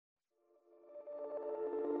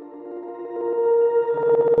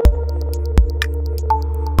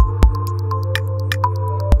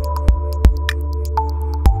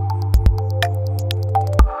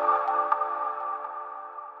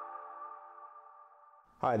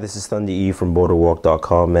Hi, this is Thunder E from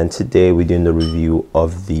Booredatwork.com, and today we're doing the review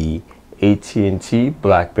of the AT&T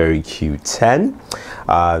BlackBerry Q10.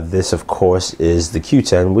 This, of course, is the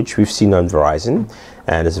Q10, which we've seen on Verizon,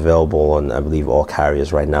 and is available on, I believe, all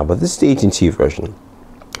carriers right now. But this is the AT&T version.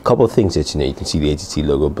 A couple of things that you know. You can see the AT&T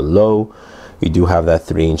logo below. You do have that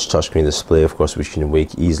 3-inch touchscreen display, of course, which you can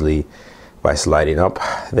wake easily by sliding up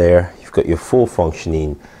there. You've got your full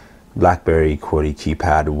functioning BlackBerry QWERTY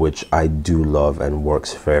keypad, which I do love and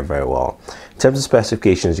works very, very well. In terms of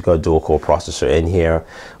specifications, you've got a dual-core processor in here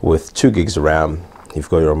with 2 gigs of RAM. You've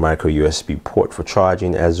got your micro USB port for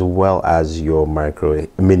charging, as well as your micro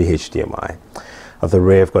mini HDMI. Of the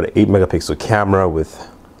rear, I've got an 8-megapixel camera with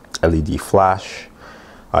LED flash.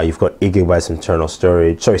 You've got 8 gigabytes of internal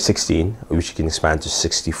storage, 16, which you can expand to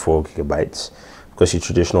 64 gigabytes. Of course, your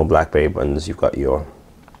traditional BlackBerry buttons. You've got your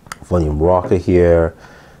volume rocker here,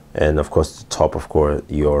 and of course the top, of course,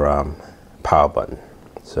 your power button.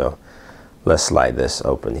 So let's slide this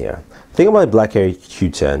open here. The thing about the BlackBerry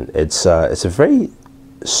Q10, it's a very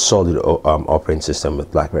solid operating system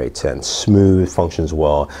with BlackBerry 10. Smooth, functions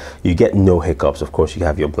well. You get no hiccups. Of course, you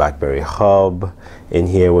have your BlackBerry hub in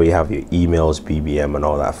here where you have your emails, BBM, and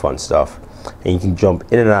all that fun stuff. And you can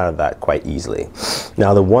jump in and out of that quite easily.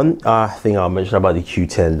 Now, the one thing I'll mention about the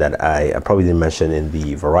Q10 that I probably didn't mention in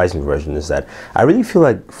the Verizon version is that I really feel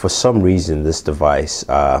like for some reason this device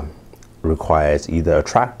requires either a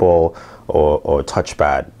trackball or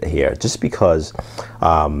touchpad here, just because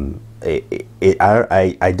I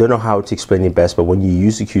don't know how to explain it best, but when you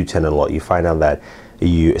use the Q10 a lot, you find out that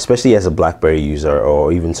you, especially as a BlackBerry user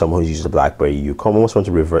or even someone who's used a BlackBerry, you almost want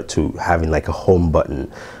to revert to having like a home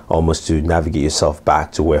button, almost to navigate yourself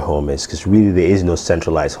back to where home is, because really there is no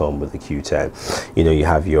centralized home with the Q10. You know, you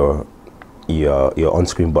have your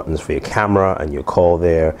on-screen buttons for your camera and your call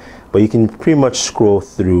there, but you can pretty much scroll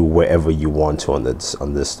through wherever you want to on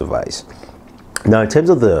this device. Now, in terms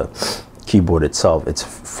of the keyboard itself, it's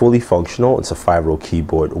fully functional. It's a 5-row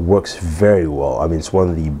keyboard. It works very well. I mean, it's one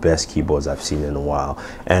of the best keyboards I've seen in a while,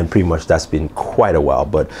 and pretty much that's been quite a while.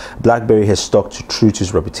 But BlackBerry has stuck true to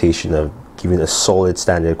its reputation of giving a solid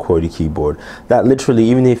standard QWERTY keyboard that literally,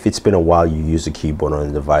 even if it's been a while you use the keyboard on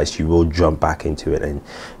the device, you will jump back into it and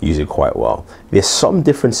use it quite well. There's some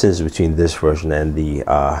differences between this version and the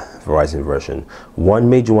Verizon version. One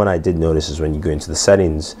major one I did notice is when you go into the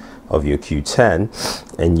settings of your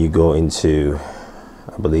Q10 and you go into,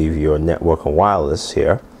 I believe, your network and wireless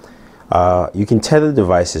here, you can tether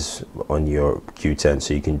devices on your Q10.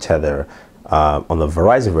 So you can tether on the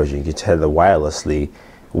Verizon version, you can tether wirelessly.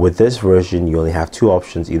 With this version, you only have 2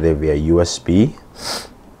 options, either via USB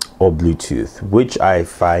or Bluetooth, which I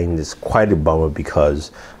find is quite a bummer,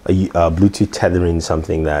 because Bluetooth tethering is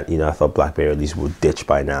something that, you know, I thought BlackBerry at least would ditch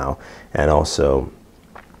by now, and also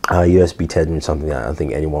USB tethering is something that I don't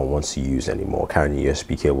think anyone wants to use anymore, carrying a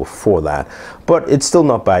USB cable for that. But it's still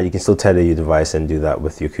not bad. You can still tether your device and do that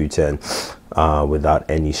with your Q10 without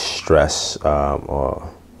any stress or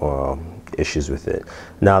issues with it.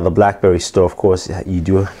 Now, the BlackBerry store, of course,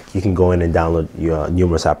 you can go in and download your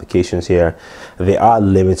numerous applications here. There are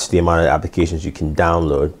limits to the amount of applications you can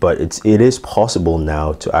download, but it is possible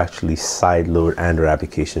now to actually sideload Android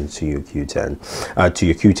applications to your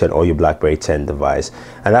Q10 or your BlackBerry 10 device,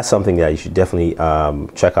 and that's something that you should definitely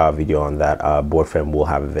check out a video on that. BoardFriend will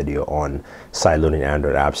have a video on sideloading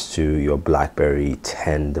Android apps to your BlackBerry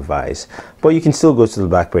 10 device. But you can still go to the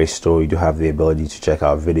BlackBerry store. You do have the ability to check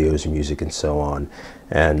out videos, music, and so on,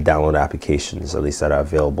 and download applications, at least that are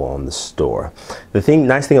available on the store. The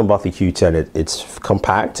nice thing about the Q10, it's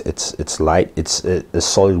compact, it's light, it's a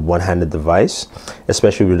solid one-handed device,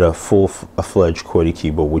 especially with a full-fledged QWERTY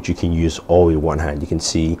keyboard, which you can use all with one hand. You can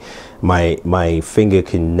see my finger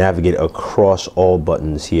can navigate across all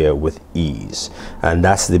buttons here with ease, and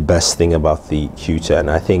that's the best thing about the Q10.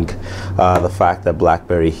 I think the fact that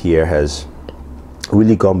BlackBerry here has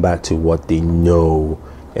really gone back to what they know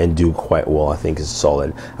and do quite well, I think, is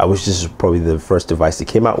solid. I wish this was probably the first device they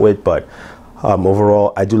came out with, but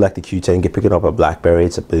overall, I do like the Q10. You can pick it up at BlackBerry.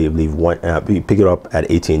 It's, I believe, you pick it up at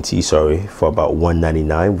AT&T, sorry, for about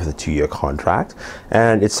 $199 with a 2-year contract.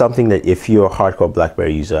 And it's something that if you're a hardcore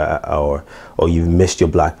BlackBerry user or you've missed your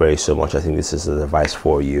BlackBerry so much, I think this is the device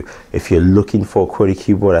for you. If you're looking for a QWERTY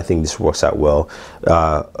keyboard, I think this works out well.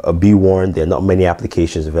 Be warned, there are not many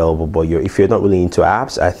applications available, but if you're not really into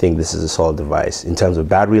apps, I think this is a solid device. In terms of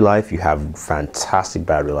battery life, you have fantastic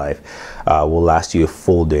battery life. Will last you a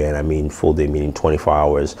full day, and I mean full day meaning 24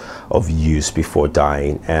 hours of use before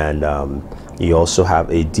dying. And you also have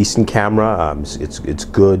a decent camera. It's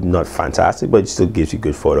good, not fantastic, but it still gives you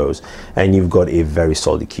good photos. And you've got a very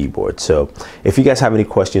solid keyboard. So if you guys have any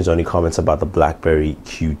questions or any comments about the BlackBerry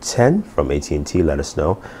Q10 from AT&T, let us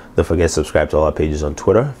know. Don't forget to subscribe to all our pages on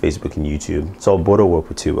Twitter, Facebook, and YouTube. It's all Booredatwork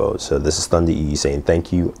with 2 O's. So this is Thunder E saying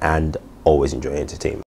thank you and always enjoy entertainment.